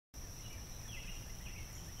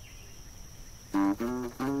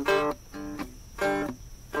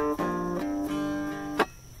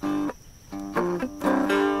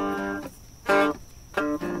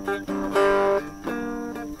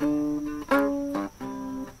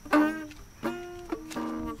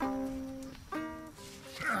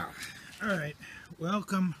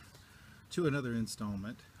Welcome to another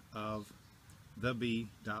installment of the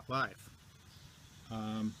Bee.Life.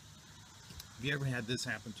 Have you ever had this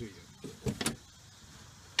happen to you?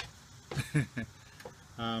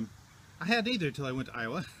 I had neither till I went to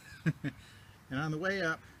Iowa. And on the way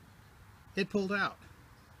up, it pulled out.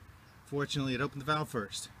 Fortunately, it opened the valve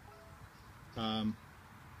first. Now,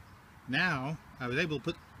 I was able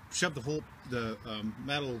to shove the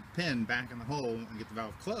metal pin back in the hole and get the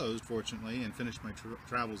valve closed, fortunately, and finish my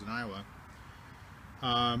travels in Iowa.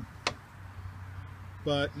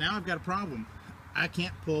 But now I've got a problem. I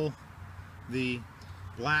can't pull the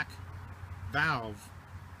black valve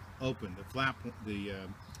open.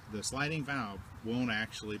 The sliding valve won't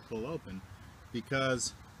actually pull open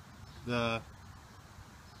because the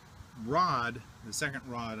rod, the second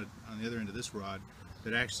rod on the other end of this rod,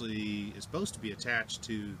 that actually is supposed to be attached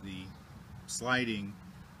to the sliding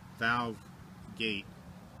valve gate.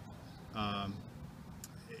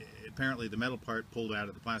 Apparently the metal part pulled out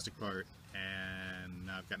of the plastic part, and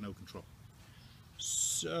I've got no control.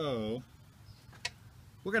 So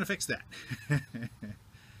we're going to fix that.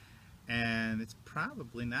 And it's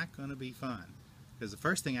probably not going to be fun, because the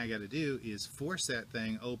first thing I got to do is force that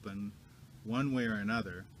thing open one way or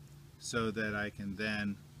another so that I can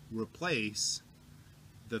then replace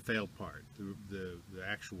the failed part, the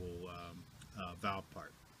actual valve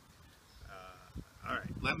part. All right,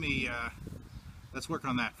 let's work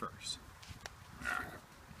on that first.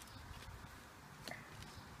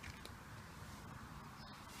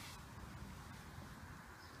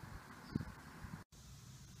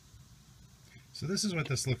 So this is what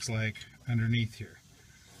this looks like underneath here.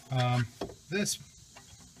 This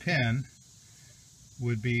pin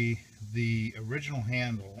would be the original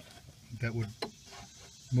handle that would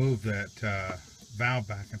move that valve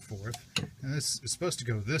back and forth, and this is supposed to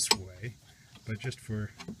go this way, but just for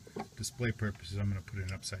display purposes I'm going to put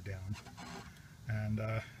it upside down. And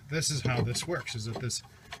this is how this works, is that this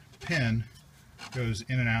pin goes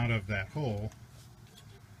in and out of that hole,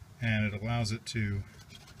 and it allows it to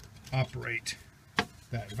operate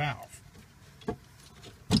that valve.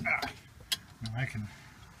 Now I can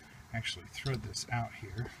actually thread this out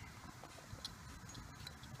here.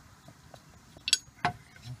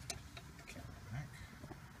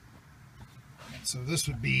 So this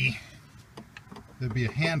would be, there'd be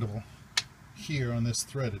a handle here on this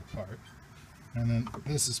threaded part, and then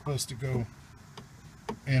this is supposed to go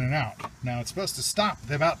in and out. Now it's supposed to stop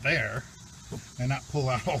about there and not pull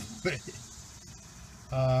out all the way.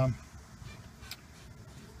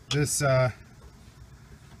 This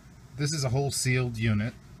is a hole sealed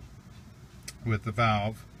unit with the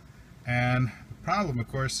valve, and the problem,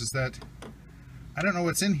 of course, is that I don't know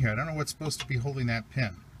what's in here. I don't know what's supposed to be holding that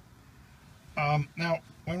pin. Now,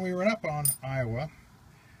 when we were up on Iowa,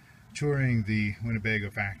 touring the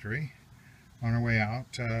Winnebago factory, on our way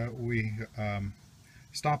out, we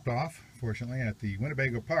stopped off, fortunately, at the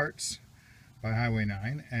Winnebago Parts by Highway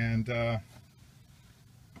 9, and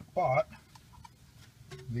bought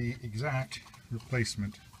the exact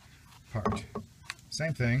replacement part.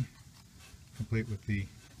 Same thing, complete with the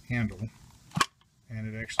handle,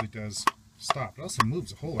 and it actually does stop. It also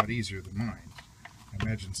moves a whole lot easier than mine. I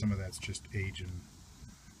imagine some of that's just age and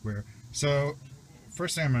wear. So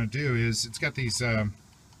first thing I'm going to do is, it's got these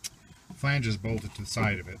flanges bolted to the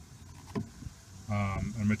side of it.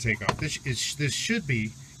 I'm going to take off. This should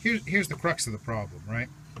be, here's the crux of the problem, right?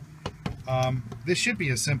 This should be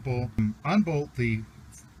a simple unbolt the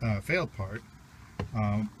failed part,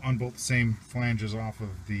 unbolt the same flanges off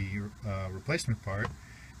of the replacement part,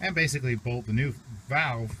 and basically bolt the new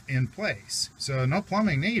valve in place. So no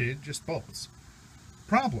plumbing needed, just bolts.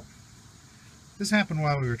 Problem. This happened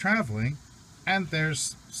while we were traveling, and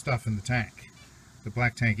there's stuff in the tank. The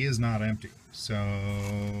black tank is not empty.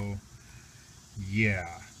 So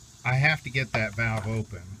yeah, I have to get that valve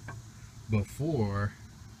open before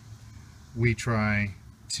we try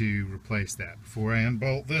to replace that. Before I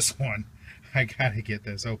unbolt this one, I gotta get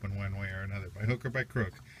this open one way or another, by hook or by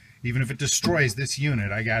crook. Even if it destroys this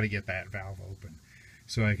unit, I gotta get that valve open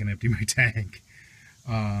so I can empty my tank.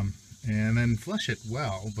 And then flush it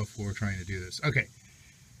well before trying to do this. Okay,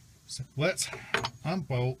 so let's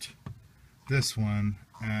unbolt this one,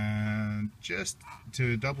 and just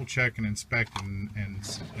to double check and inspect and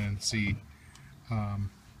see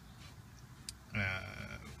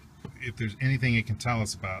if there's anything it can tell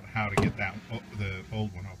us about how to get the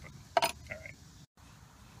old one open. All right.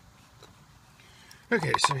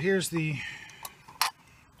 Okay, so here's the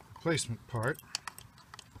replacement part,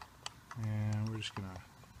 and we're just gonna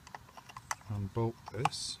unbolt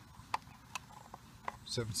this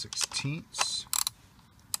 7/16.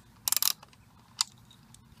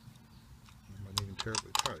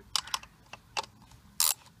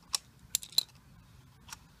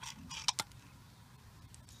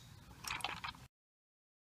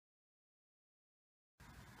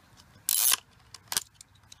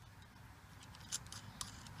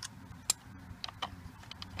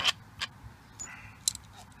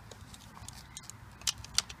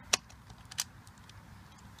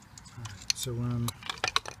 So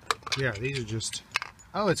yeah, these are just,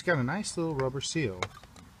 oh, it's got a nice little rubber seal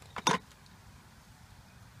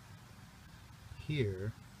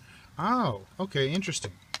here. Oh, okay,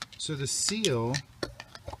 interesting. So the seal,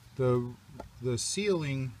 the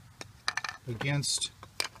sealing against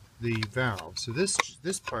the valve. So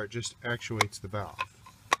this part just actuates the valve.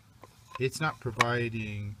 It's not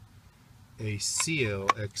providing a seal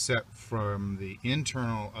except from the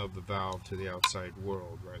internal of the valve to the outside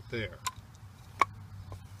world right there.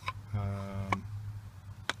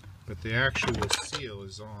 But the actual seal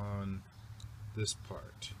is on this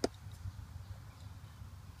part.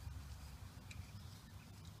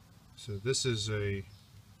 So this is a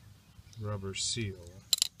rubber seal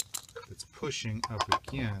that's pushing up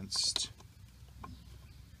against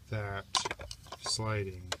that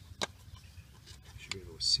sliding. You should be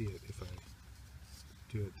able to see it if I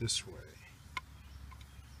do it this way.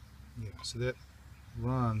 Yeah, so that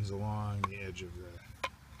runs along the edge of the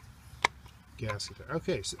gasket there.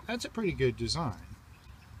 Okay, so that's a pretty good design.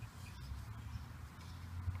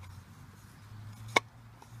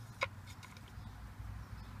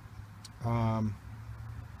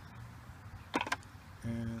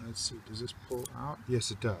 And let's see, does this pull out?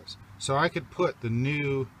 Yes, it does. So I could put the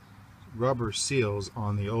new rubber seals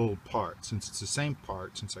on the old part. Since it's the same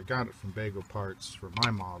part, since I got it from Winnebago Parts for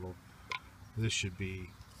my model, this should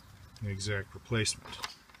be an exact replacement.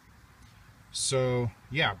 So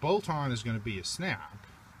yeah, bolt-on is going to be a snap,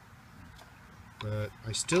 but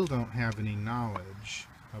I still don't have any knowledge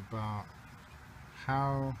about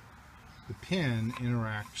how the pin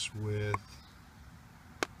interacts with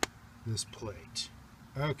this plate.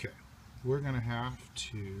 Okay, we're going to have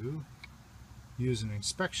to use an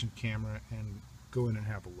inspection camera and go in and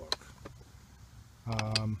have a look.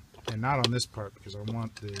 And not on this part, because I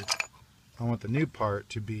want the new part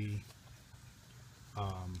to be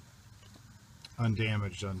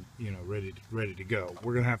undamaged, ready to go.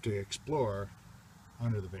 We're going to have to explore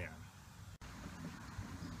under the van.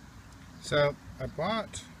 So I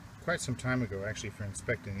bought quite some time ago, actually, for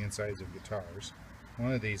inspecting the insides of guitars,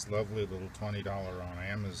 one of these lovely little $20 on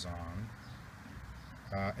Amazon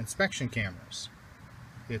inspection cameras.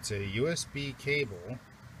 It's a USB cable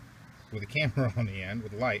with a camera on the end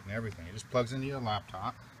with light and everything. It just plugs into your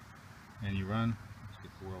laptop and you run. Let's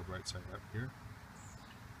get the world right side up here.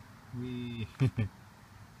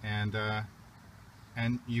 And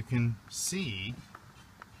you can see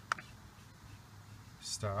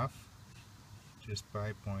stuff just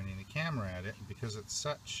by pointing the camera at it, because it's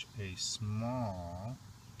such a small.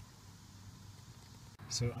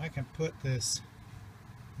 So I can put this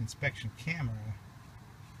inspection camera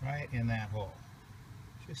right in that hole.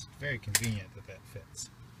 Just very convenient that that fits.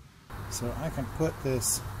 So I can put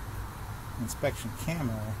this inspection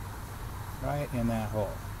camera right in that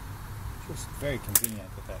hole. Just very convenient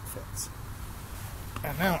that that fits.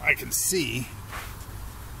 And now I can see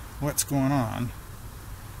what's going on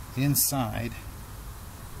inside.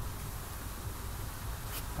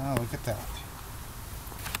 Oh, look at that.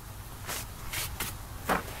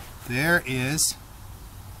 There's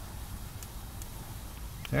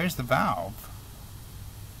the valve.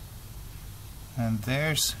 And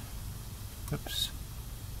there's, oops,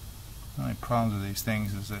 the only problem with these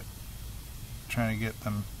things is that trying to get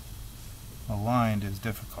them aligned is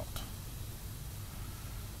difficult.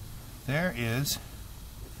 There is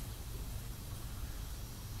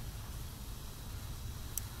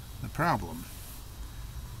the problem.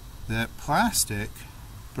 That plastic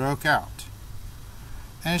broke out.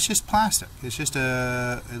 And it's just plastic. It's just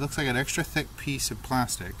it looks like an extra thick piece of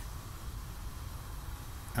plastic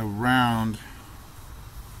around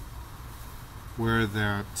where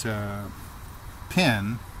that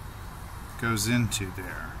pin goes into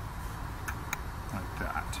there, like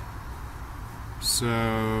that. So,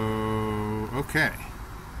 okay.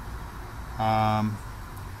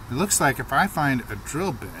 It looks like if I find a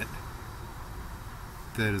drill bit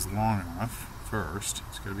that is long enough first,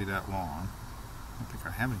 it's going to be that long. I don't think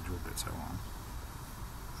I have any drill bits that long.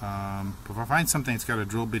 But if I find something that's got a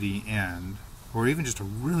drill bitty end, or even just a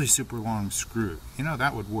really super long screw,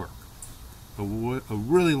 that would work. A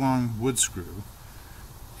really long wood screw,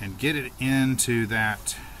 and get it into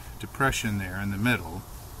that depression there in the middle,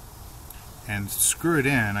 and screw it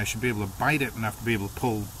in. I should be able to bite it enough to be able to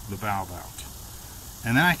pull the valve out.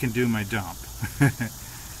 And then I can do my dump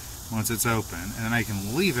once it's open, and then I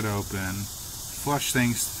can leave it open, flush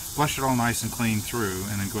it all nice and clean through,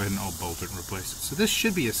 and then go ahead and bolt it and replace it. So this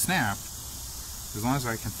should be a snap, as long as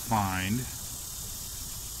I can find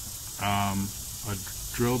a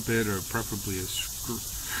drill bit, or preferably a screw,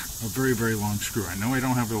 a very, very long screw. I know I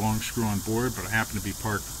don't have a long screw on board, but I happen to be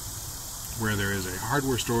parked where there is a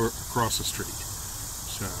hardware store across the street.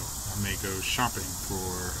 So I may go shopping for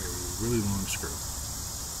a really long screw.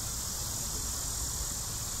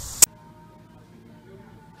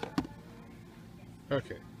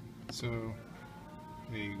 Okay, so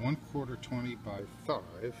a 1/4 20 by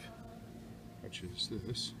 5, which is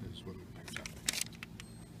this, is what I picked up.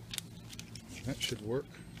 That should work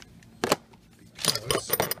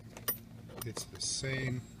because it's the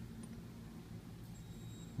same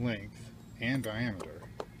length and diameter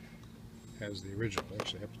as the original. It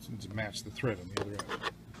actually happens to match the thread on the other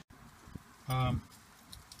end.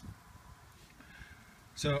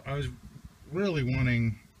 So I was really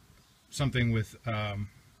wanting something with a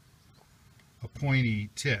pointy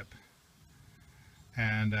tip,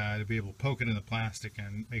 and to be able to poke it in the plastic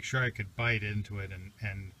and make sure I could bite into it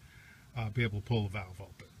and be able to pull the valve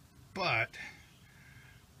open. But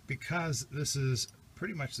because this is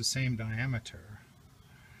pretty much the same diameter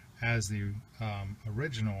as the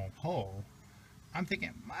original hole, I'm thinking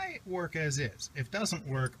it might work as is. If it doesn't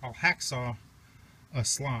work, I'll hacksaw a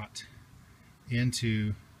slot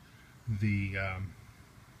into the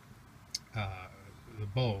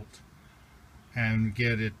bolt and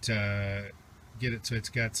get it so it's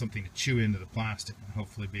got something to chew into the plastic and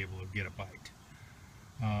hopefully be able to get a bite.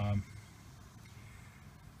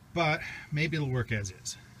 But maybe it'll work as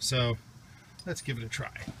is. So let's give it a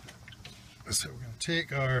try. So we're going to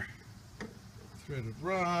take our threaded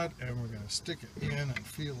rod and we're going to stick it in and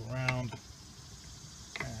feel around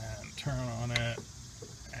and turn on it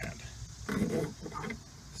and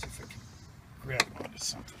see if I can grab onto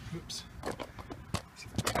something. Oops. See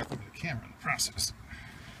if I can knock over the camera in the process.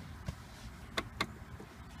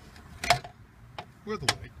 With the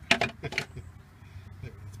light. There,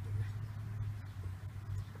 that's better.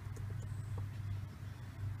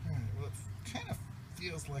 Alright, well it kind of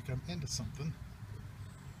feels like I'm into something.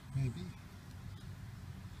 Maybe.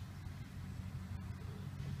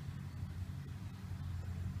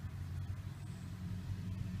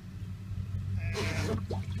 And,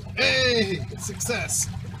 hey! Success!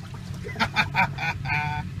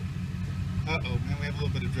 Uh-oh, man, we have a little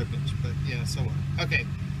bit of drippage, but yeah, so what? Okay.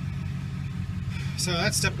 So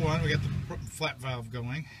that's step one. We got the flat valve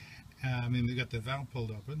going. We got the valve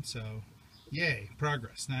pulled open, so yay,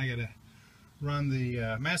 progress. Now I got to run the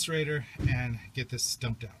macerator and get this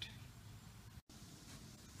dumped out.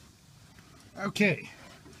 Okay,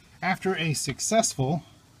 after a successful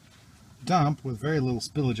dump with very little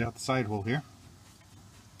spillage out the side hole here,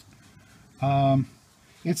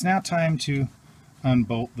 it's now time to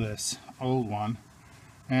unbolt this old one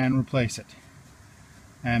and replace it.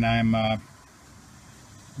 And I'm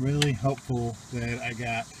really hopeful that I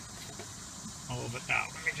got all of it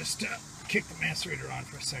out. Let me just kick the macerator on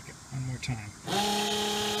for a second, one more time.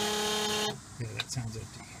 Yeah, that sounds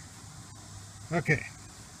empty. Okay,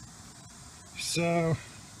 so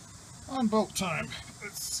unbolt time.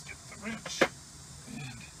 Let's get the wrench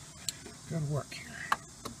and go to work here.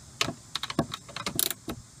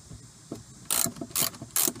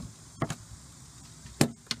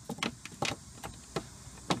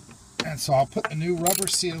 And so I'll put the new rubber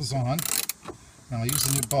seals on, and I'll use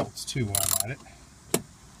the new bolts too while I'm at it,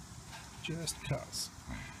 just because.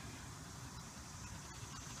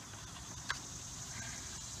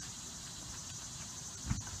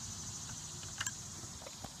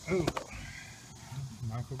 Oh,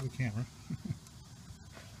 knock over the camera.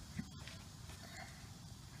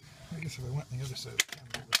 I guess if I went on the other side of the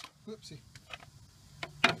camera, whoopsie.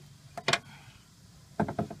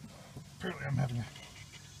 Apparently I'm having a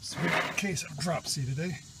severe case of dropsy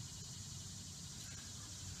today.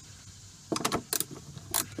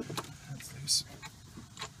 That's loose.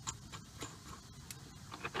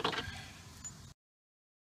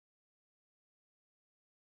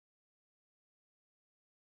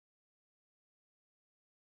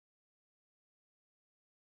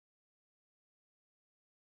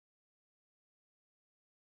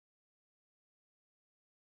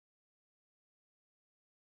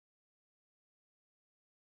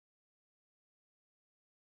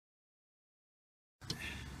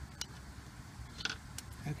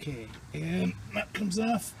 Okay, and that comes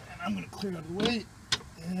off, and I'm going to clear out of the way,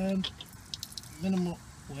 and minimal,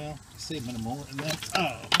 well, I say minimal, and that's,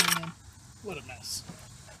 oh man, what a mess.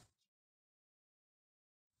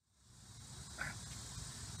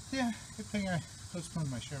 Yeah, good thing I postponed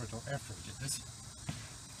my shower till after I did this.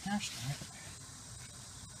 Gosh darn it.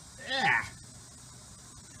 Yeah!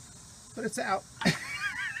 But it's out.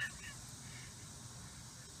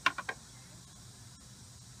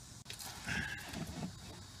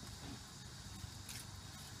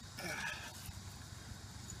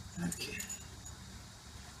 Okay.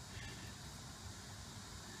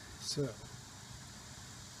 So,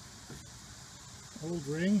 old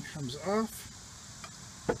ring comes off,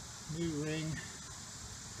 new ring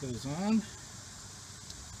goes on,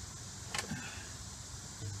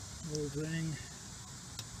 old ring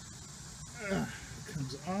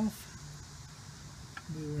comes off,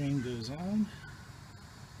 new ring goes on.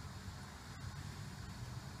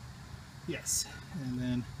 Yes, and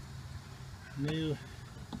then new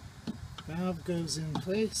valve goes in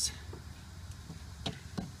place.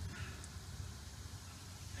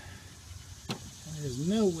 There's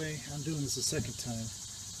no way I'm doing this a second time.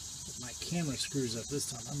 If my camera screws up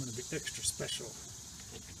this time, I'm going to be extra special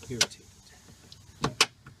irritated.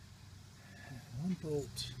 One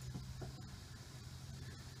bolt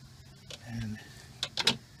and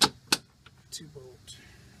 2 bolt.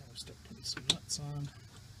 I'll start putting some nuts on.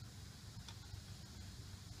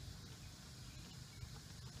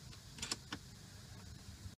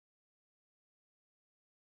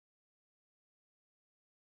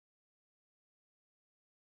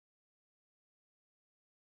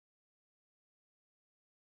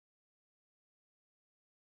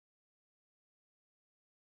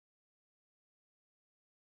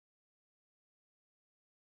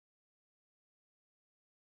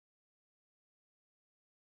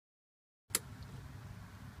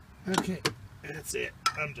 Okay, that's it.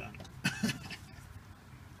 I'm done.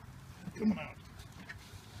 Come on out.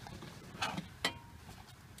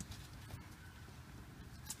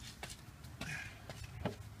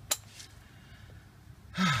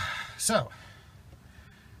 So,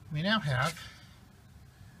 we now have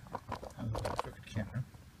crooked camera.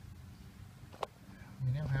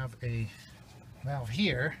 We now have a valve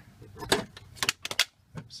here. Oops,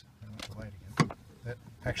 I went to the light again. That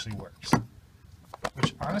actually works.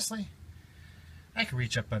 Which honestly, I could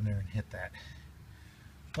reach up under and hit that.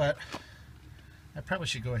 But I probably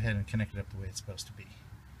should go ahead and connect it up the way it's supposed to be.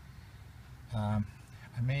 I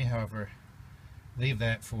may, however, leave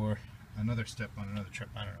that for another step on another trip.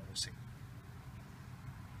 I don't know, we'll see.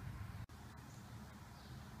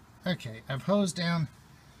 Okay, I've hosed down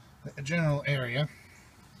the general area,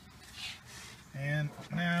 and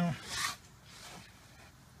now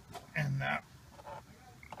I'm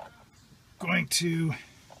going to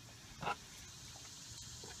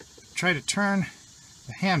try to turn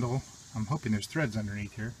the handle. I'm hoping there's threads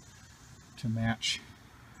underneath here to match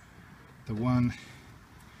the one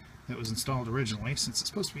that was installed originally. Since it's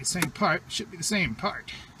supposed to be the same part, it should be the same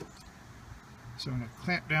part. So I'm going to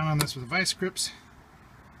clamp down on this with vice grips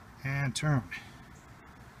and turn.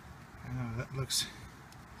 That looks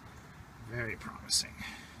very promising.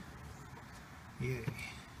 Yay.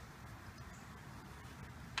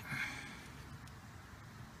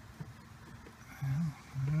 Well,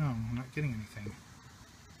 I don't know, I'm not getting anything.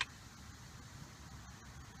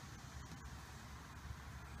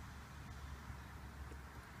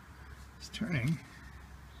 It's turning.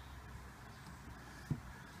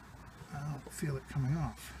 I don't feel it coming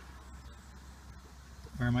off.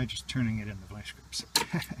 Or am I just turning it in the vice grips? A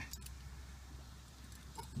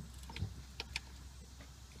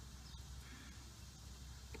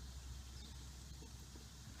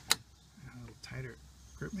little tighter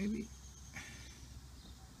grip maybe?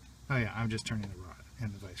 Oh yeah, I'm just turning the rod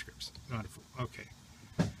and the vice grips. Wonderful. Okay.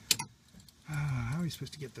 How are we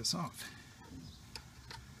supposed to get this off?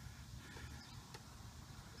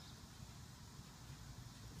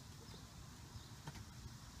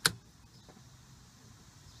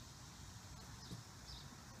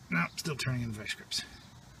 No, still turning in the vice grips.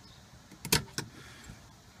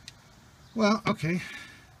 Well, okay.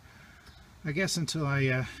 I guess until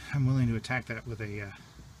I'm willing to attack that with a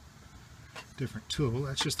different tool,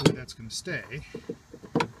 that's just the way that's going to stay.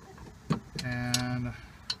 And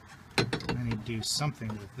I need to do something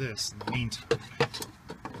with this in the meantime.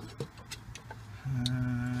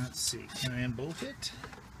 Let's see, can I unbolt it?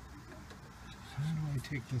 How do I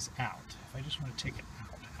take this out? If I just want to take it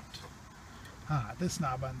out. This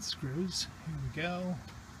knob unscrews. Here we go.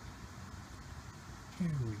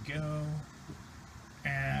 Here we go.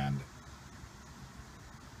 And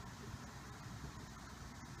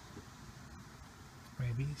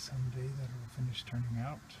maybe someday that will finish turning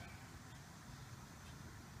out.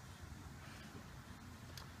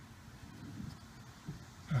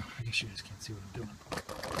 Oh, I guess you guys can't see what I'm doing.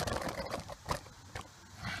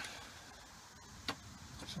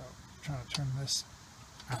 So, I'm trying to turn this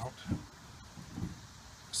out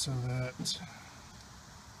so that I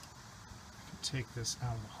can take this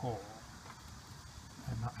out of the hole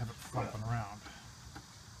and not have it flopping around.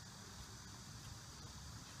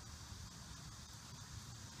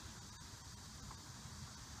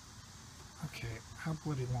 Okay, how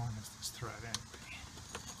bloody long is this thread anyway?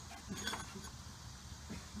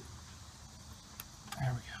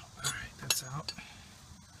 There we go. All right, that's out.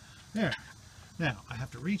 There. Now, I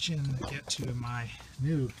have to reach in to get to my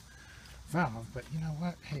new valve, but you know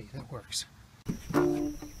what? Hey, that works.